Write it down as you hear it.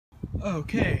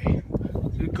Okay,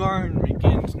 the garden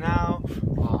begins now.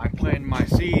 I planted my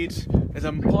seeds. It's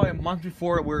probably a month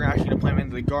before we're actually gonna plant them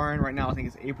into the garden. Right now, I think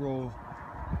it's April.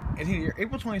 It's either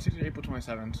April 26th or April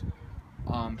 27th.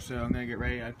 So I'm gonna get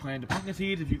ready. I planted the pumpkin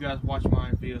seeds. If you guys watched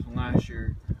my videos from last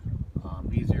year,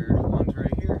 these are the ones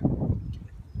right here.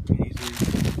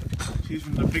 These are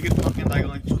the biggest pumpkins. I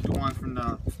only took the ones from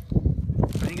the.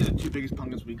 I think it's the two biggest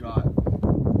pumpkins we got.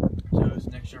 So it's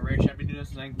the next generation. I've been doing this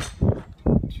since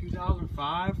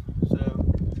 2005, so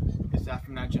it's that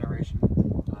from that generation.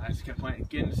 I just kept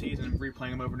getting the seeds and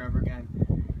replaying them over and over again.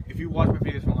 If you watch my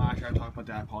videos from last year, I talked about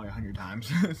that probably 100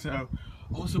 times. So,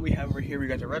 also we have over here, we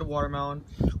got the red watermelon,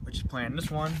 which is planting this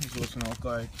one. This is what it's gonna look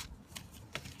like.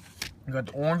 We got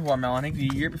the orange watermelon. I think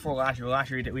the year before last year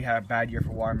we had a bad year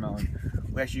for watermelon.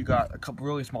 We actually got a couple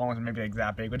really small ones, maybe like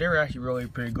that big, but they were actually really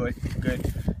pretty good.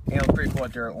 And it was pretty cool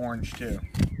that they're orange too.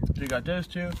 So we got those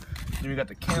two. Then we got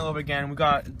the cantaloupe again. We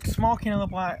got small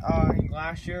cantaloupe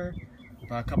last year.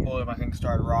 A couple of them I think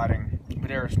started rotting, but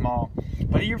they were small.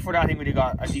 But the year before that, I think we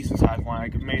got a decent sized one,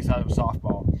 like maybe the size of a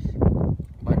softball.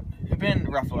 But it's been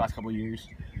rough the last couple of years.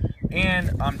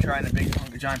 And I'm trying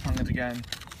the giant pumpkins again.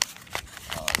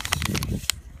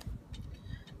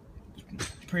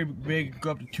 Pretty big,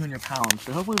 go up to 200 pounds.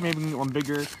 So hopefully maybe we can get one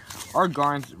bigger. Our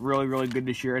garden's really good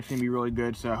this year. It's gonna be really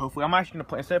good. So hopefully I'm actually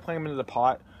gonna instead of putting them into the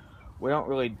pot, we don't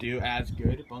really do as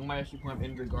good. But I might actually put them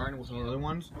into the garden with some of the other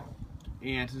ones.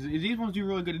 And since these ones do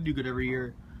really good to do good every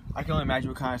year, I can only imagine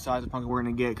what kind of size of pumpkin we're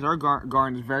gonna get. Because our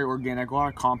garden is very organic, a lot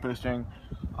of composting,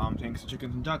 thanks to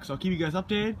chickens and ducks. So I'll keep you guys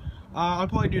updated. I'll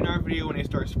probably do another video when they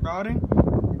start sprouting.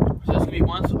 So that's gonna be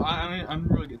once. I'm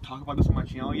really gonna talk about this on my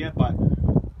channel yet, but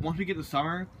once we get to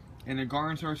summer and the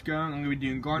garden starts going, I'm gonna be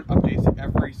doing garden updates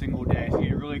every single day. It's gonna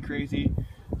be really crazy.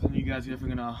 Something you guys are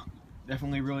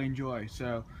definitely really enjoy.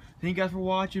 So thank you guys for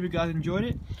watching. If you guys enjoyed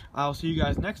it, I'll see you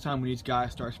guys next time when these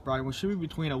guys start sprouting, which should be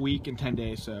between a week and 10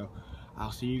 days. So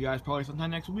I'll see you guys probably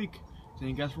sometime next week.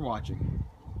 Thank you guys for watching.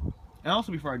 And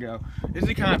also before I go, this is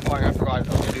the kind of pot I forgot to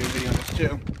do a video on this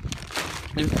too.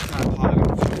 This is the kind of pot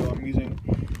I'm using.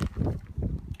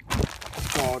 It's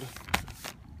called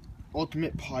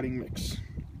Ultimate Potting Mix.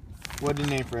 What is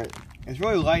the name for it? It's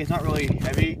really light. It's not really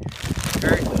heavy.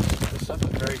 This stuff is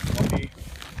very fluffy.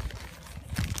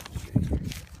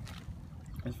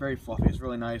 It's very fluffy. It's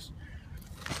really nice.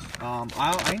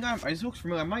 I think this looks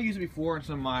familiar. I might use it before in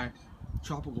some of my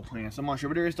tropical plants. I'm not sure,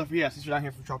 but there is stuff. Yes, this is down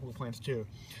here for tropical plants too.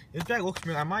 This bag looks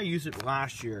familiar. I might use it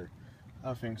last year,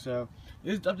 I think. So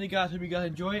this is the update, guys. Hope you guys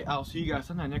enjoy it. I'll see you guys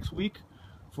sometime next week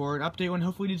for an update when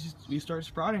hopefully these start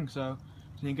sprouting. So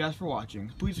thank you guys for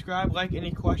watching. Please subscribe, like,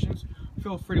 any questions,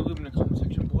 feel free to leave in the comment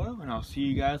section below, and I'll see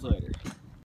you guys later.